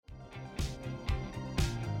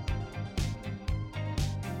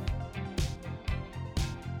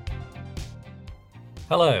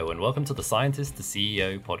Hello, and welcome to the Scientist to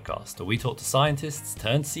CEO podcast, where we talk to scientists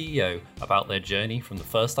turned CEO about their journey from the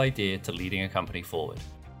first idea to leading a company forward.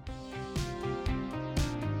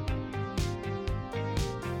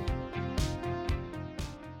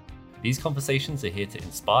 These conversations are here to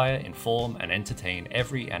inspire, inform, and entertain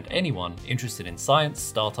every and anyone interested in science,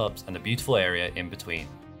 startups, and the beautiful area in between.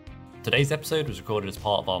 Today's episode was recorded as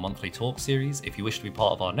part of our monthly talk series. If you wish to be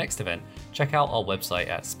part of our next event, check out our website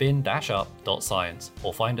at spin-up.science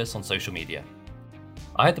or find us on social media.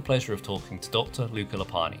 I had the pleasure of talking to Dr. Luca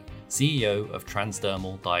Loparni, CEO of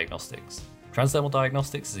Transdermal Diagnostics. Transdermal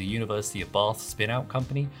Diagnostics is a University of Bath spin-out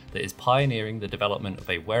company that is pioneering the development of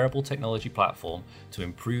a wearable technology platform to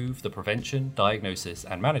improve the prevention, diagnosis,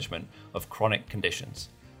 and management of chronic conditions.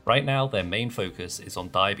 Right now, their main focus is on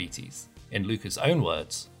diabetes. In Luca's own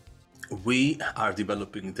words, we are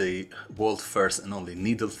developing the world's first and only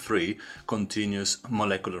needle-free continuous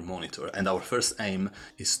molecular monitor, and our first aim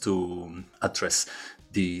is to address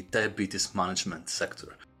the diabetes management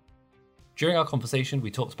sector. During our conversation,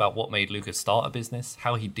 we talked about what made Luca start a business,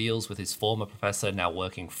 how he deals with his former professor now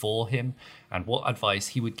working for him, and what advice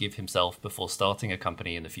he would give himself before starting a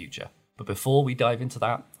company in the future. But before we dive into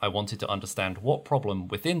that, I wanted to understand what problem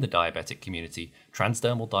within the diabetic community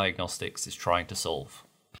Transdermal Diagnostics is trying to solve.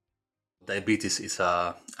 Diabetes is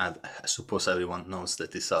I suppose everyone knows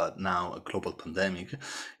that it's now a global pandemic.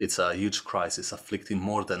 It's a huge crisis afflicting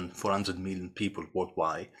more than 400 million people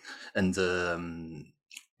worldwide, and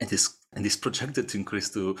it is projected to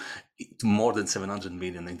increase to more than 700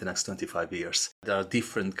 million in the next 25 years. There are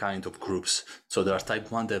different kind of groups. So there are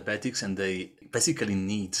type 1 diabetics, and they basically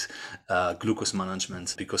need glucose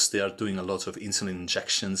management because they are doing a lot of insulin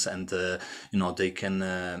injections, and they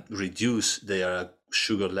can reduce their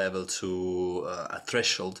sugar level to a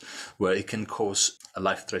threshold where it can cause a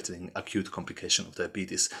life-threatening acute complication of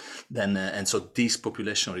diabetes. And so this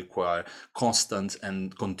population require constant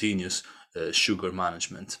and continuous sugar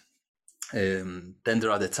management. Then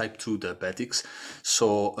there are the type 2 diabetics.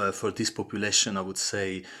 So for this population, I would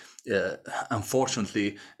say,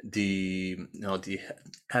 unfortunately, the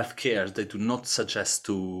healthcare, they do not suggest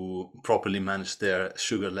to properly manage their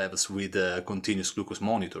sugar levels with continuous glucose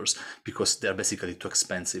monitors because they're basically too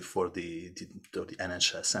expensive for the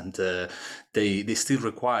NHS, and they still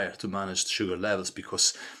require to manage sugar levels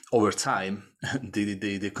because over time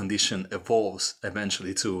the condition evolves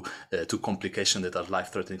eventually to complications that are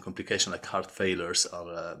life-threatening complications like heart failures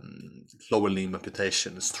or lower limb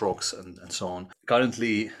amputation, strokes, and so on.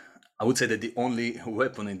 Currently, I would say that the only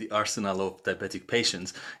weapon in the arsenal of diabetic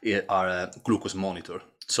patients are a glucose monitor.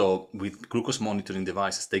 So with glucose monitoring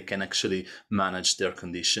devices, they can actually manage their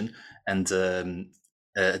condition. And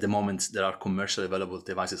at the moment, there are commercially available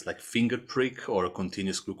devices like finger prick or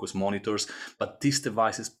continuous glucose monitors. But these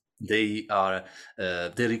devices, they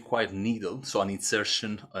require needle, so an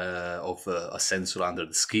insertion of a sensor under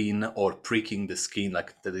the skin or pricking the skin,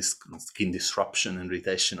 like there is skin disruption and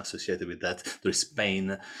irritation associated with that. There is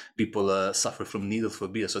pain. People suffer from needle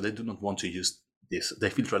phobia, so they do not want to use this.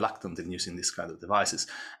 They feel reluctant in using this kind of devices,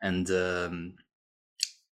 and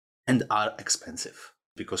are expensive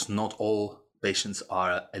because not all patients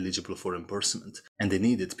are eligible for reimbursement, and they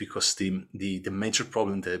need it because the major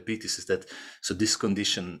problem in diabetes is that this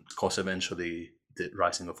condition causes eventually the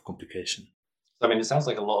rising of complication. I mean, it sounds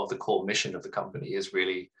like a lot of the core mission of the company is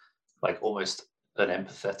really like almost an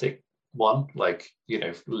empathetic one, like,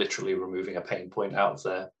 literally removing a pain point out of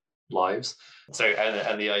their lives. So,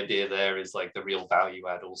 and the idea there is like the real value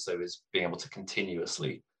add also is being able to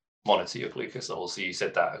continuously monitor your glucose levels. So you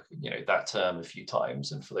said that, that term a few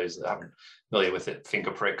times. And for those that aren't familiar with it,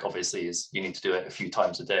 finger prick obviously is you need to do it a few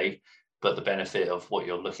times a day. But the benefit of what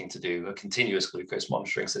you're looking to do, a continuous glucose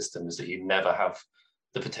monitoring system, is that you never have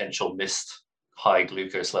the potential missed high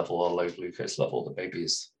glucose level or low glucose level that maybe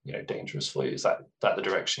is, dangerous for you. Is that the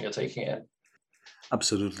direction you're taking it in?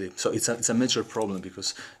 Absolutely. So it's a major problem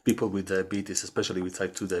because people with diabetes, especially with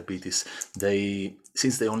type 2 diabetes,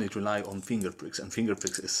 since they only rely on finger pricks, and finger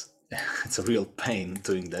pricks it's a real pain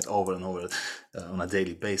doing that over and over on a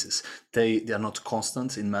daily basis. They are not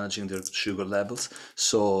constant in managing their sugar levels,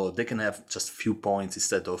 so they can have just few points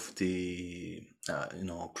instead of the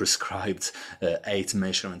prescribed 8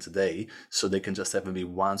 measurements a day. So they can just have maybe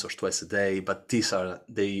once or twice a day, but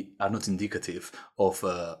they are not indicative of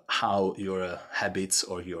how your habits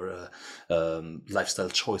or your lifestyle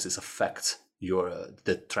choices affect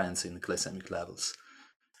the trends in glycemic levels.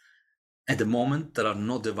 At the moment, there are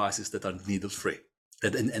no devices that are needle-free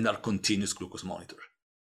and are continuous glucose monitor.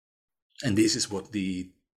 And this is what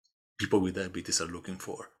the people with diabetes are looking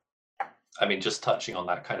for. I mean, just touching on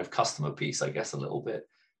that kind of customer piece, I guess, a little bit,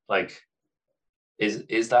 like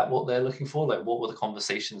Is that what they're looking for? Like, what were the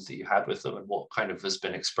conversations that you had with them, and what kind of has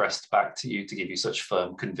been expressed back to you to give you such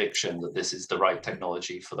firm conviction that this is the right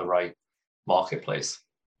technology for the right marketplace?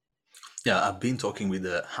 Yeah, I've been talking with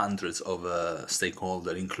hundreds of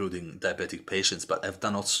stakeholders, including diabetic patients, but I've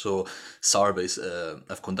done also surveys.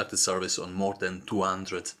 I've conducted surveys on more than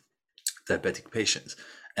 200 diabetic patients,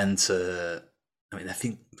 and I mean, I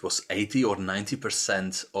think it was 80 or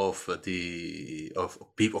 90% of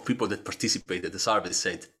people that participated in the survey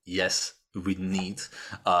said, yes, we need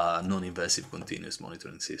a non-invasive continuous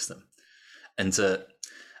monitoring system. And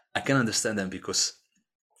I can understand them because,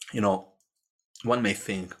 one may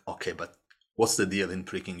think, okay, but what's the deal in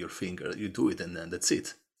pricking your finger? You do it and then that's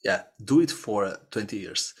it. Yeah, do it for 20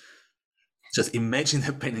 years. Just imagine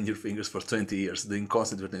the pain in your fingers for 20 years, doing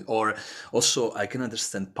constant. Or also, I can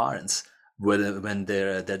understand parents when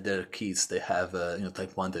their kids, they have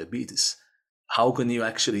type 1 diabetes. How can you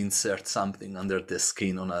actually insert something under the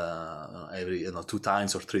skin on every 2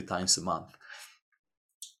 times or 3 times a month?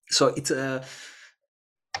 So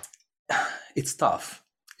it's tough.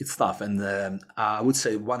 It's tough, and I would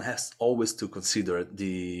say one has always to consider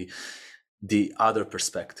the other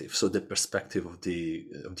perspective, so the perspective of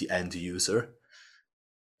the end user,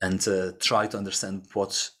 and try to understand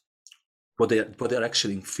what they're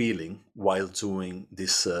actually feeling while doing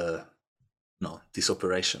this this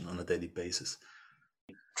operation on a daily basis.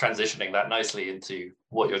 Transitioning that nicely into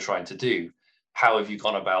what you're trying to do, how have you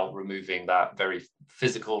gone about removing that very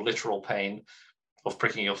physical, literal pain of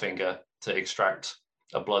pricking your finger to extract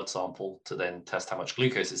a blood sample to then test how much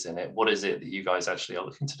glucose is in it? What is it that you guys actually are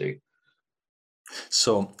looking to do?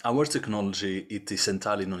 So our technology, it is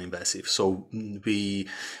entirely non-invasive. So we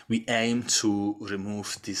aim to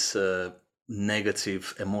remove this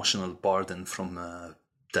negative emotional burden from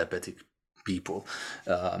diabetic people,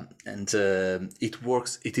 and it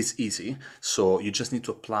works. It is easy. So you just need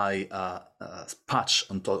to apply a patch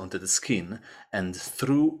onto the skin, and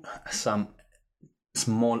through some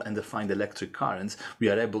small and defined electric currents, we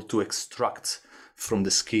are able to extract from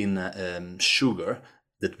the skin sugar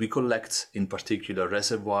that we collect in particular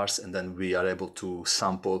reservoirs, and then we are able to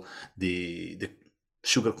sample the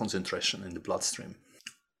sugar concentration in the bloodstream.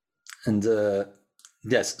 And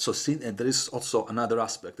yes, so there is also another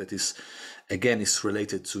aspect that is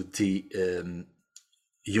related to the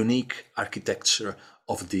unique architecture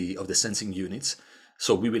of the sensing units.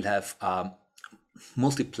 So we will have a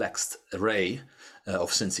multiplexed array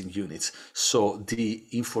of sensing units. So the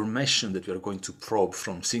information that we are going to probe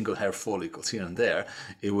from single hair follicles here and there,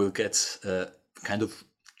 it will get kind of,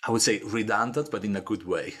 I would say, redundant, but in a good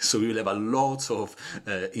way. So we will have a lot of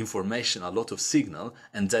information, a lot of signal,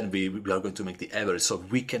 and then we are going to make the average, so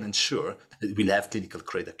we can ensure that we'll have clinical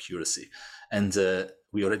grade accuracy. And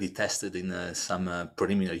we already tested in some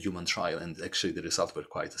preliminary human trial, and actually the results were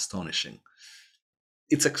quite astonishing.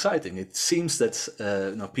 It's exciting. It seems that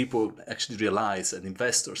people actually realize, and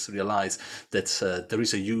investors realize, that there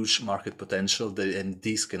is a huge market potential, and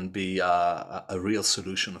this can be a real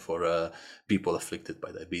solution for people afflicted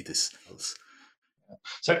by diabetes.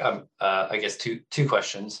 So I guess two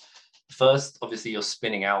questions. First, obviously, you're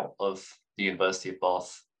spinning out of the University of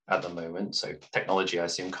Bath at the moment. So technology, I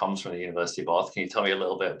assume, comes from the University of Bath. Can you tell me a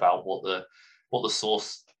little bit about what the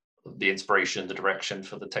source, the inspiration, the direction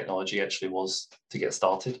for the technology actually was to get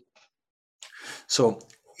started? So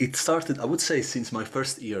it started, I would say, since my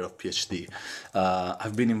first year of PhD.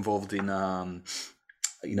 I've been involved in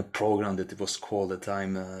a program that it was called at the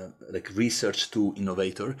time like Research to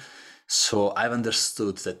Innovator. So I've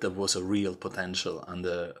understood that there was a real potential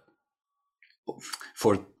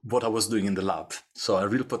for what I was doing in the lab. So a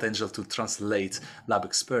real potential to translate lab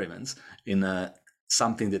experiments in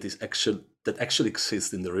something that actually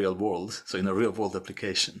exists in the real world, so in a real world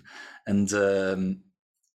application. And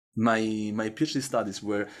my PhD studies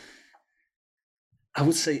were, I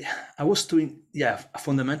would say, I was doing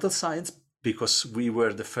fundamental science, because we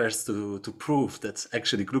were the first to prove that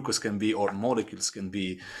actually glucose can be, or molecules can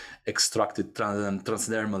be, extracted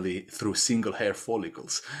transdermally through single hair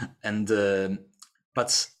follicles. And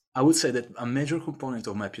but I would say that a major component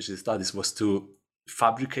of my PhD studies was to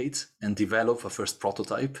fabricate and develop a first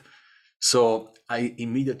prototype. So I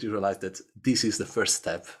immediately realized that this is the first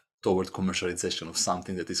step toward commercialization of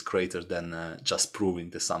something that is greater than just proving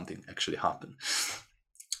that something actually happened.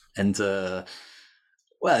 And the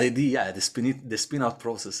spin out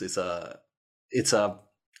process is a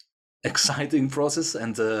exciting process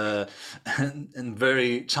and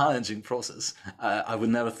very challenging process. I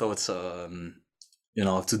would never thought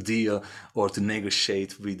to deal or to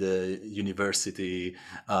negotiate with the university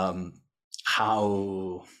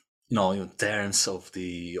how terms of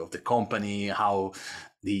the company, how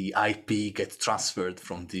the IP gets transferred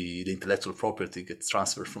from the intellectual property gets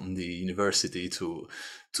transferred from the university to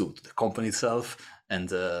the company itself,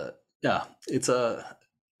 and it's a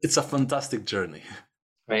fantastic journey.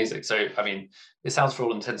 Amazing. So, I mean, it sounds for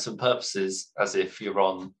all intents and purposes as if you're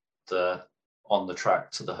on the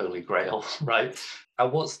track to the Holy Grail, right?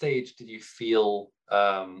 At what stage did you feel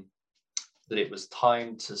that it was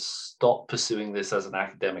time to stop pursuing this as an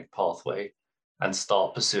academic pathway and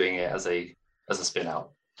start pursuing it as a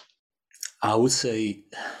spin-out? I would say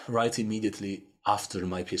right immediately after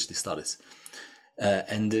my PhD studies,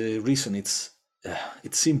 and the reason it's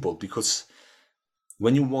simple, because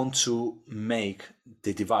when you want to make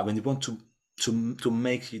the divide, when you want to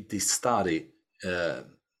make this study,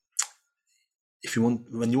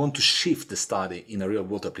 when you want to shift the study in a real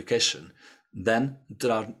world application, then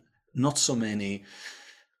there are not so many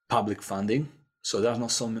public funding. So there are not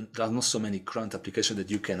so many grant applications that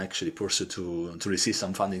you can actually pursue to receive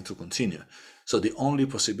some funding to continue. So the only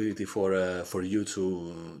possibility for you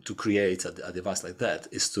to create a device like that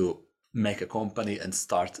is to make a company and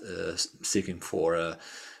start seeking for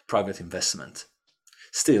private investment.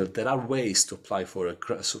 Still, there are ways to apply for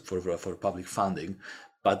public funding,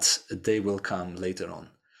 but they will come later on.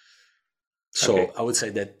 So okay. I would say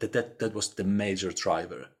that was the major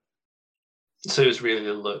driver. So it's really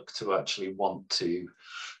a look to actually want to,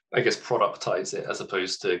 I guess, productize it as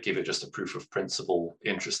opposed to give it just a proof of principle,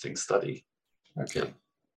 interesting study. Okay, yeah.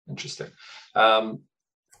 Interesting.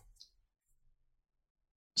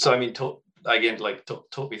 So, I mean, talk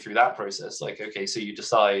me through that process. Like, okay, so you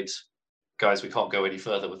decide, guys, we can't go any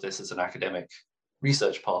further with this as an academic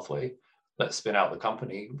research pathway. Let's spin out the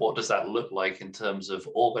company. What does that look like in terms of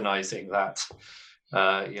organizing that?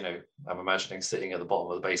 I'm imagining sitting at the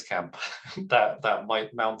bottom of the base camp, that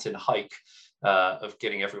mountain hike of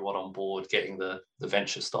getting everyone on board, getting the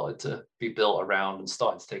venture started to be built around and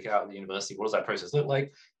starting to take it out of the university. What does that process look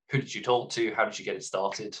like? Who did you talk to? How did you get it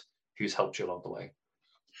started? Who's helped you along the way?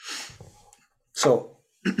 So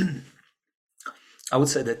I would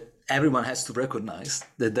say that everyone has to recognize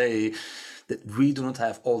that we do not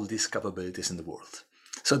have all these capabilities in the world.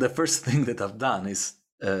 So the first thing that I've done is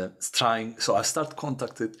so I started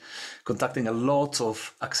contacting a lot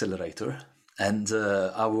of accelerator, and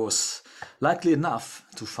I was lucky enough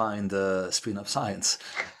to find Spin-Up Science,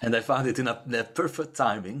 and I found it in a perfect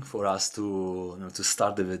timing for us to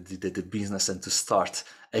start the business and to start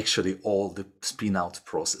actually all the spin-out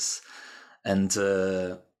process. And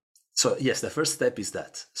so yes, the first step is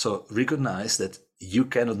that. So recognize that you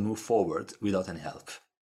cannot move forward without any help.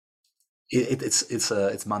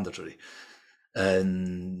 It's mandatory.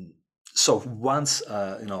 And so once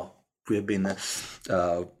we have been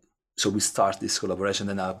so we start this collaboration,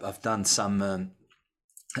 and I've done some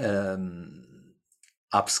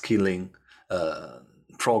upskilling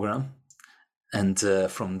program, and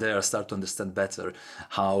from there I start to understand better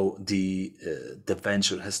how the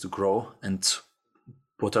venture has to grow, and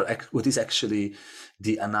what is actually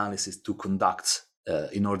the analysis to conduct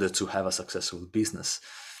in order to have a successful business.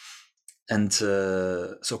 And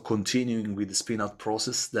so continuing with the spin-out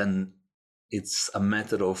process, then it's a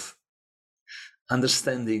matter of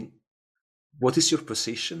understanding what is your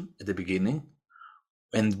position at the beginning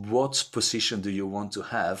and what position do you want to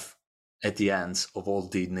have at the end of all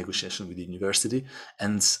the negotiation with the university.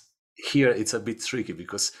 And here it's a bit tricky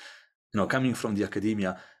because, coming from the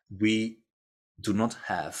academia, we do not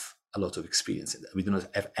have a lot of experience in that. We do not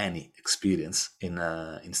have any experience in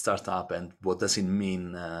startup, and what does it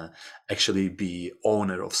mean actually be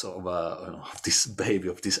owner of this baby,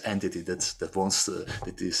 of this entity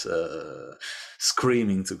that is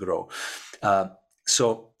screaming to grow.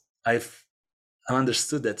 So I've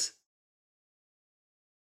understood that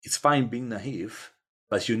it's fine being naive,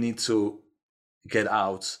 but you need to get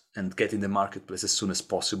out and get in the marketplace as soon as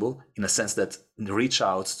possible, in a sense that reach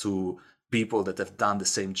out to people that have done the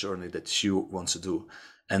same journey that you want to do,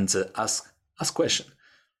 and ask questions.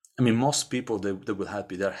 I mean, most people they will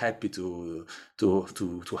help you. They're happy to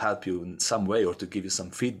help you in some way or to give you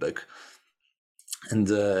some feedback. And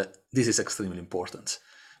this is extremely important,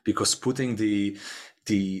 because putting the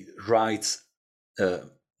right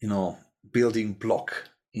building block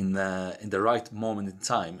in the right moment in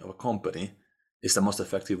time of a company is the most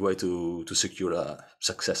effective way to secure a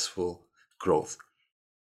successful growth.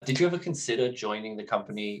 Did you ever consider joining the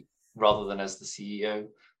company rather than as the CEO,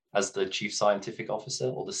 as the Chief Scientific Officer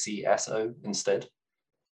or the CSO instead?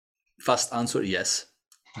 Fast answer, yes.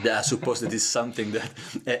 I suppose that is something that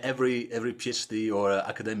every PhD or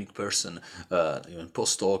academic person,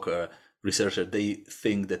 postdoc, researcher, they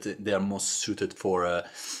think that they are most suited for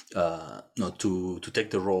to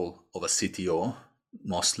take the role of a CTO,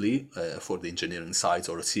 mostly for the engineering side,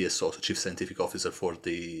 or a CSO, so Chief Scientific Officer, for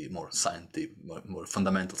the more scientific, more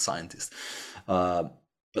fundamental scientist.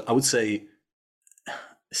 But I would say,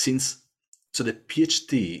 the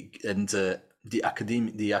PhD and the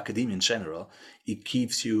academia in general, it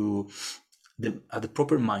gives you the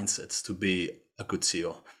proper mindsets to be a good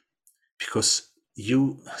CEO, because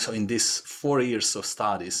so in these 4 years of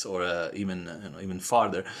studies, or even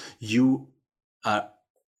farther, you are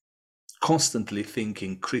constantly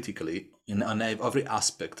thinking critically on every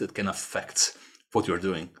aspect that can affect what you're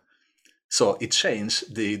doing. So it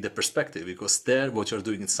changed the perspective, because there what you're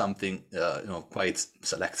doing is something quite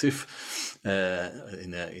selective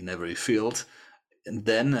in every field, and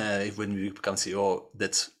then when you become CEO,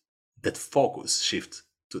 that focus shift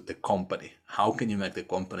to the company. How can you make the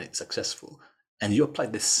company successful? And you apply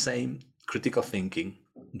the same critical thinking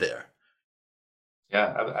there.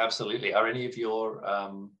 Yeah, absolutely. Are any of your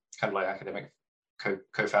kind of like academic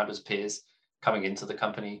co-founders, peers, coming into the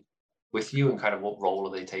company with you, and kind of what role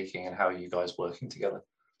are they taking, and how are you guys working together?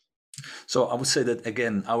 So I would say that,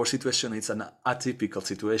 again, our situation is an atypical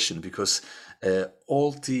situation, because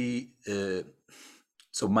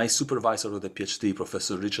so my supervisor of the PhD,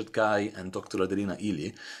 Professor Richard Guy and Dr. Adelina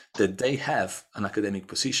Illy, that they have an academic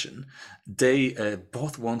position. They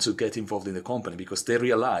both want to get involved in the company, because they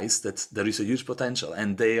realize that there is a huge potential,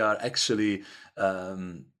 and they are actually,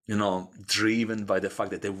 driven by the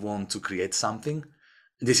fact that they want to create something.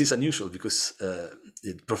 This is unusual, because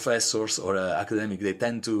professors or academic, they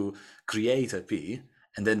tend to create IP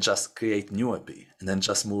and then just create new IP and then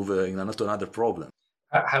just move to another problem.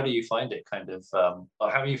 How do you find it kind of,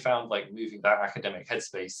 or how have you found like moving that academic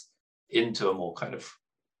headspace into a more kind of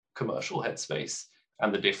commercial headspace,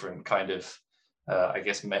 and the different kind of, I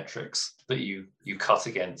guess, metrics that you cut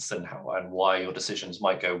against, and how and why your decisions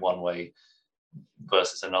might go one way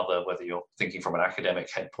versus another, whether you're thinking from an academic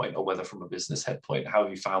head point or whether from a business head point? How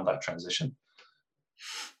have you found that transition?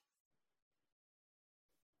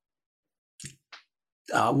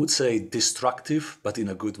 I would say destructive, but in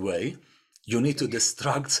a good way. You need to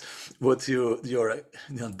destruct what your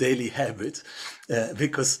daily habit,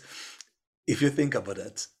 because if you think about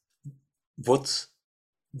it, what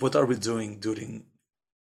are we doing during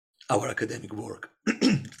our academic work?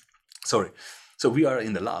 Sorry. So we are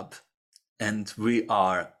in the lab, and we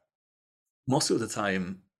are most of the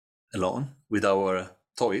time alone with our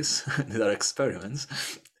toys, with our experiments,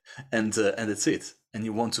 and that's it. And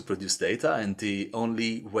you want to produce data, and the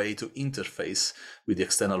only way to interface with the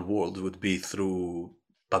external world would be through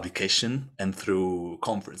publication and through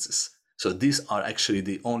conferences. So these are actually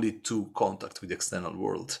the only two contacts with the external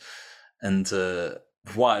world. And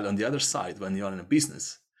while on the other side, when you're in a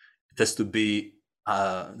business, it has to be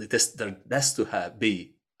there has to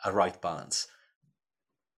be a right balance.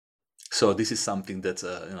 So this is something that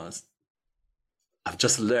I've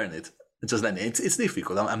just learned it. It's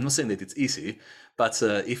difficult. I'm not saying that it's easy, but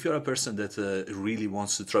if you're a person that really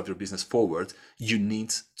wants to drive your business forward, you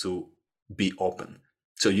need to be open.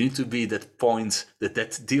 So you need to be that point, that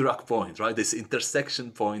Dirac point, right? This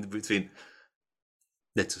intersection point between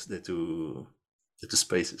the two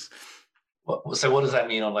spaces. So what does that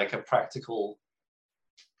mean on like a practical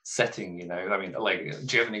setting? I mean, like,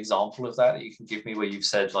 do you have an example of that you can give me, where you've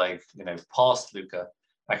said, like, past Luca,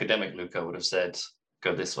 academic Luca would have said,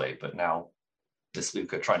 go this way, but now this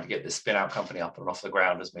Luca trying to get this spin out company up and off the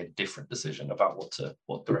ground has made a different decision about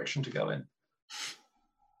what direction to go in?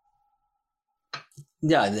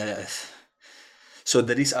 Yeah. So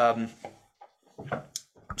there is so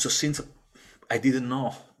since I didn't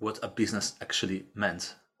know what a business actually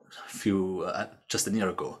meant just a year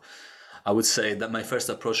ago, I would say that my first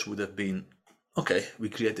approach would have been, okay, we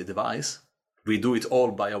create a device, we do it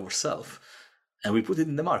all by ourselves, and we put it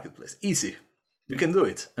in the marketplace. Easy. You can do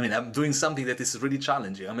it. I mean, I'm doing something that is really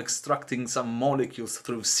challenging. I'm extracting some molecules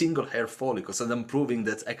through single hair follicles, and I'm proving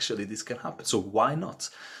that actually this can happen. So why not?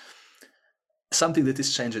 Something that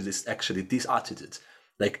is changing is actually this attitude.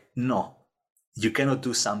 Like, no, you cannot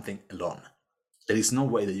do something alone. There is no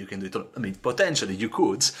way that you can do it alone. I mean, potentially you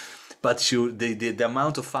could, but the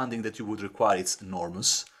amount of funding that you would require is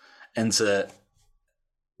enormous. And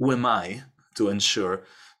who am I to ensure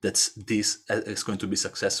that this is going to be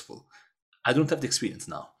successful? I don't have the experience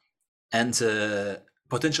now, and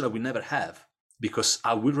potentially I will never have, because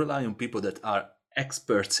I will rely on people that are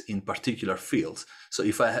experts in particular fields. So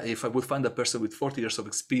if I would find a person with 40 years of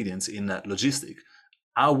experience in logistics,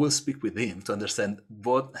 I will speak with him to understand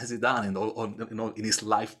what has he done in his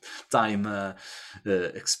lifetime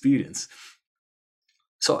experience.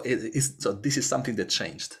 So this is something that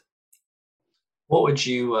changed. What would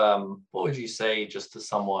you say just to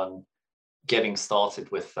someone getting started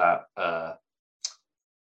with that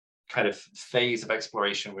kind of phase of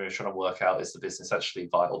exploration where you're trying to work out, is the business actually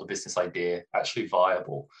viable, the business idea actually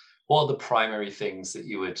viable? What are the primary things that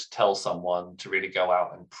you would tell someone to really go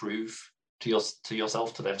out and prove to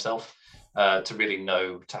yourself, to themselves, to really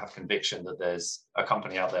know, to have conviction that there's a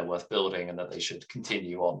company out there worth building and that they should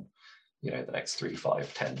continue on, the next 3,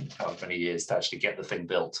 5, 10, however many years to actually get the thing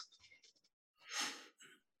built?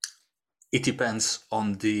 It depends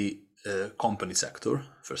on the company sector,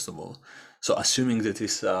 first of all. So assuming that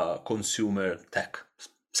it's a consumer tech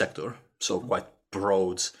sector, so quite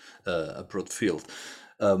a broad field,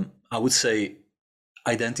 I would say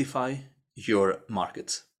identify your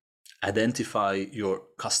markets, identify your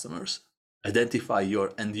customers, identify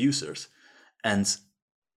your end users, and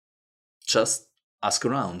just ask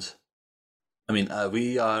around. I mean,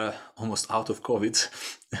 we are almost out of COVID,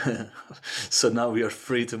 so now we are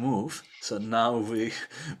free to move. So now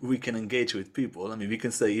we can engage with people. I mean, we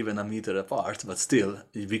can stay even a meter apart, but still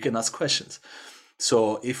we can ask questions.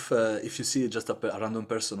 So if you see just a random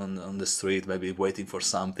person on the street, maybe waiting for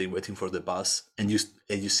something, waiting for the bus, and you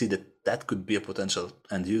see that could be a potential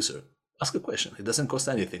end user, ask a question. It doesn't cost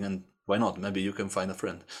anything, and why not? Maybe you can find a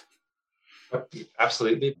friend.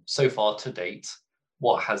 Absolutely. So far to date,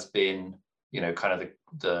 what has been, kind of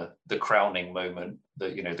the crowning moment,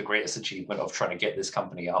 the greatest achievement of trying to get this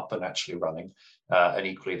company up and actually running, and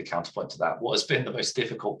equally the counterpoint to that, what has been the most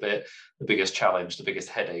difficult bit, the biggest challenge, the biggest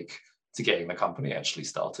headache to getting the company actually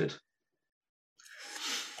started?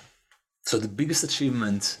 So the biggest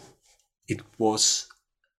achievement, it was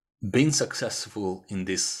being successful in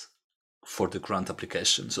this for the grant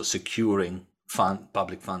application, so securing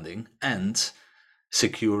public funding and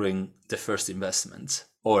securing the first investment,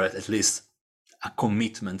 or at least a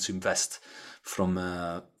commitment to invest from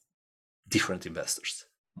different investors.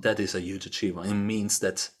 That is a huge achievement. It means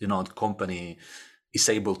that the company is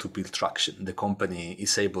able to build traction. The company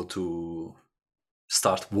is able to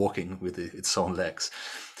start walking with its own legs.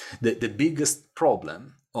 The biggest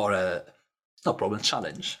problem, or not problem,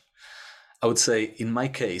 challenge, I would say in my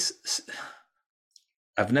case,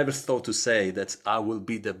 I've never thought to say that I will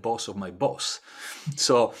be the boss of my boss.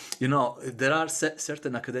 So, there are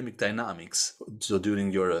certain academic dynamics. So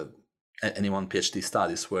during your anyone PhD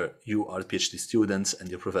studies where you are a PhD student and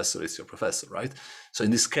your professor is your professor, right? So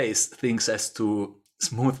in this case, things has to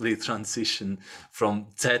smoothly transition from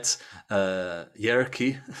that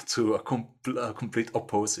hierarchy to a complete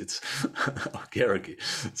opposite hierarchy.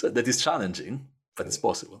 So that is challenging, but it's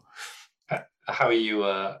possible. How are you?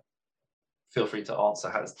 Feel free to answer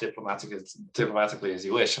as diplomatically as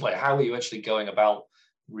you wish. Like, how are you actually going about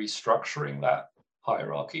restructuring that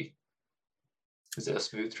hierarchy? Is it a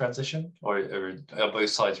smooth transition, or are both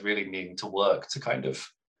sides really needing to work to kind of,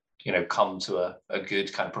 come to a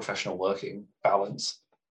good kind of professional working balance?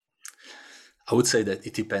 I would say that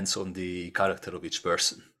it depends on the character of each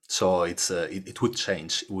person. So it would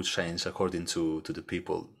change. It would change according to the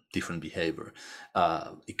people, different behavior.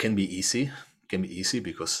 It can be easy. It can be easy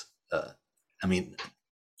because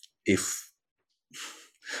if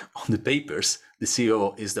on the papers the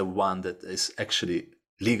CEO is the one that is actually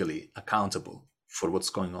legally accountable for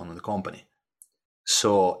what's going on in the company.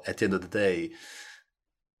 So at the end of the day,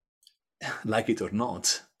 like it or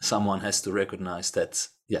not, someone has to recognize that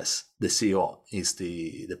yes, the CEO is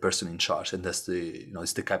the person in charge, and that's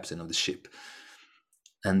is the captain of the ship.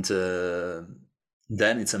 And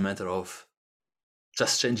then it's a matter of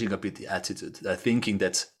just changing a bit the attitude, thinking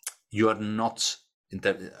that you are not,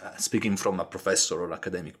 speaking from a professor or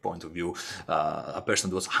academic point of view, a person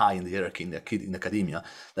who was high in the hierarchy in academia,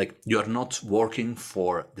 like you are not working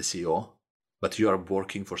for the CEO, but you are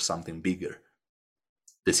working for something bigger.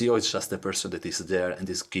 The CEO is just the person that is there and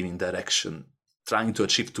is giving direction, trying to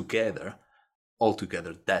achieve all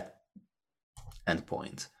together, that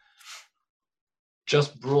endpoint.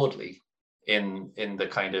 Just broadly, in the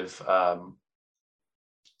kind of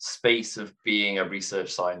space of being a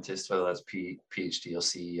research scientist, whether that's PhD or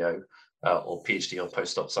CEO, or PhD or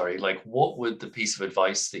postdoc, sorry, like what would the piece of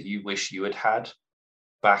advice that you wish you had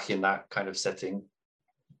back in that kind of setting,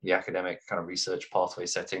 the academic kind of research pathway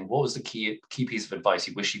setting, what was the key piece of advice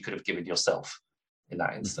you wish you could have given yourself in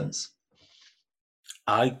that instance?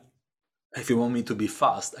 If you want me to be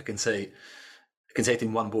fast, I can say it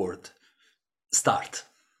in one word: start.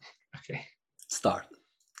 Okay. Start.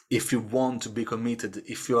 If you want to be committed,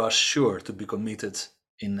 if you are sure to be committed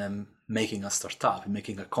in making a startup, in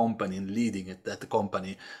making a company, and leading that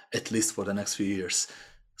company at least for the next few years,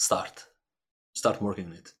 start working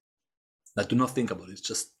on it. Like, do not think about it.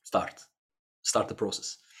 Just start the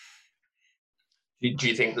process. Do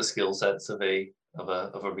you think the skill sets of a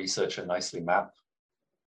researcher nicely map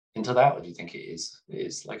into that, or do you think is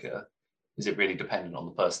it really dependent on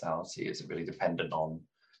the personality? Is it really dependent on,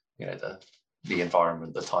 you know, the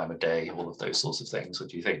environment, the time of day, all of those sorts of things? Or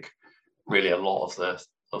do you think really a lot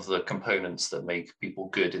of the components that make people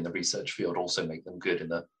good in the research field also make them good in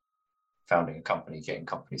the founding a company, getting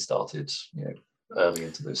companies started, you know, early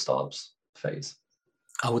into those startups phase?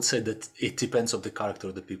 I would say that it depends on the character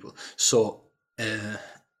of the people. So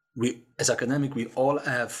we, as academic, we all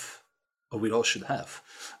should have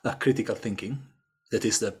a critical thinking. That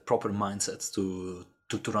is the proper mindset to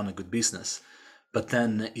run a good business. But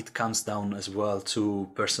then it comes down as well to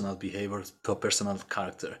personal behavior, to a personal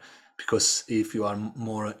character. Because if you are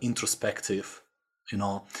more introspective, you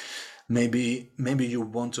know, maybe you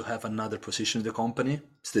want to have another position in the company,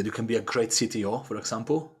 so that you can be a great CTO, for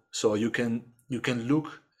example. So you can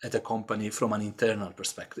look at a company from an internal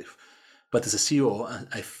perspective. But as a CEO,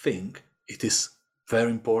 I think it is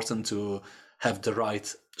very important to have the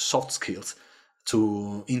right soft skills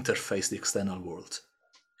to interface the external world.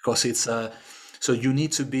 Because it's so you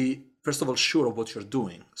need to be, first of all, sure of what you're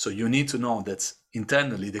doing. So you need to know that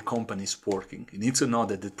internally the company is working. You need to know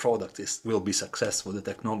that the product will be successful, the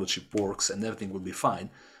technology works, and everything will be fine.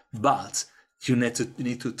 But you need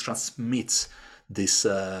to transmit this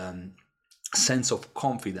sense of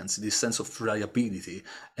confidence, this sense of reliability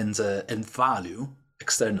and value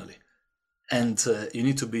externally. And you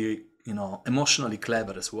need to be, you know, emotionally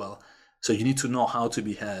clever as well. So you need to know how to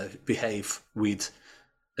behave with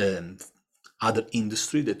other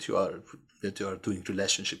industry that you are doing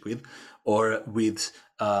relationship with, or with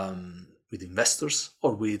investors,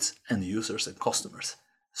 or with end users and customers.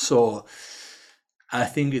 So I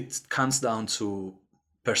think it comes down to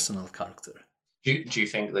personal character. Do you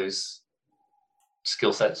think those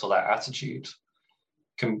skill sets or that attitude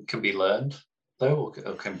can be learned though,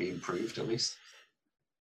 or can be improved at least?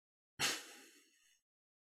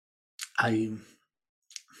 I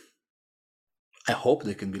hope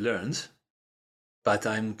they can be learned, but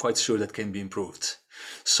I'm quite sure that can be improved.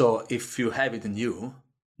 So if you have it in you,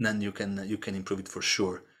 then you can improve it for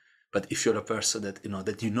sure. But if you're a person that you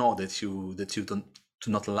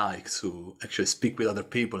do not like to actually speak with other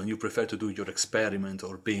people, and you prefer to do your experiment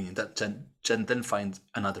or being in that, then find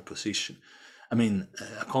another position. I mean,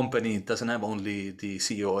 a company doesn't have only the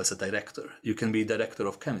CEO as a director. You can be director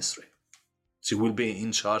of chemistry. So you will be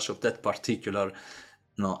in charge of that particular,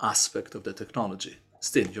 you know, aspect of the technology.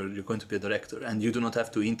 Still, you're going to be a director, and you do not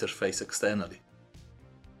have to interface externally.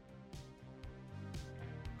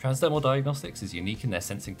 Transdermal Diagnostics is unique in their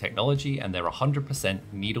sensing technology and their 100%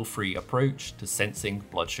 needle-free approach to sensing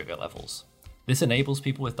blood sugar levels. This enables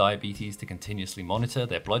people with diabetes to continuously monitor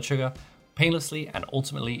their blood sugar painlessly and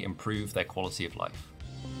ultimately improve their quality of life.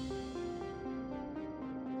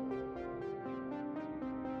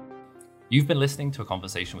 You've been listening to a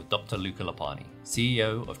conversation with Dr. Luca Loppani,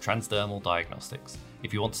 CEO of Transdermal Diagnostics.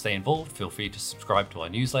 If you want to stay involved, feel free to subscribe to our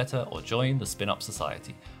newsletter or join the Spin-Up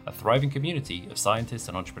Society, a thriving community of scientists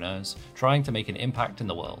and entrepreneurs trying to make an impact in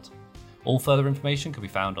the world. All further information can be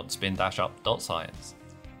found on spin-up.science.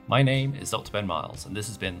 My name is Dr. Ben Miles, and this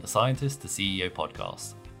has been the Scientist to CEO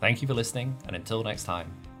podcast. Thank you for listening, and until next time,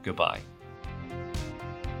 goodbye.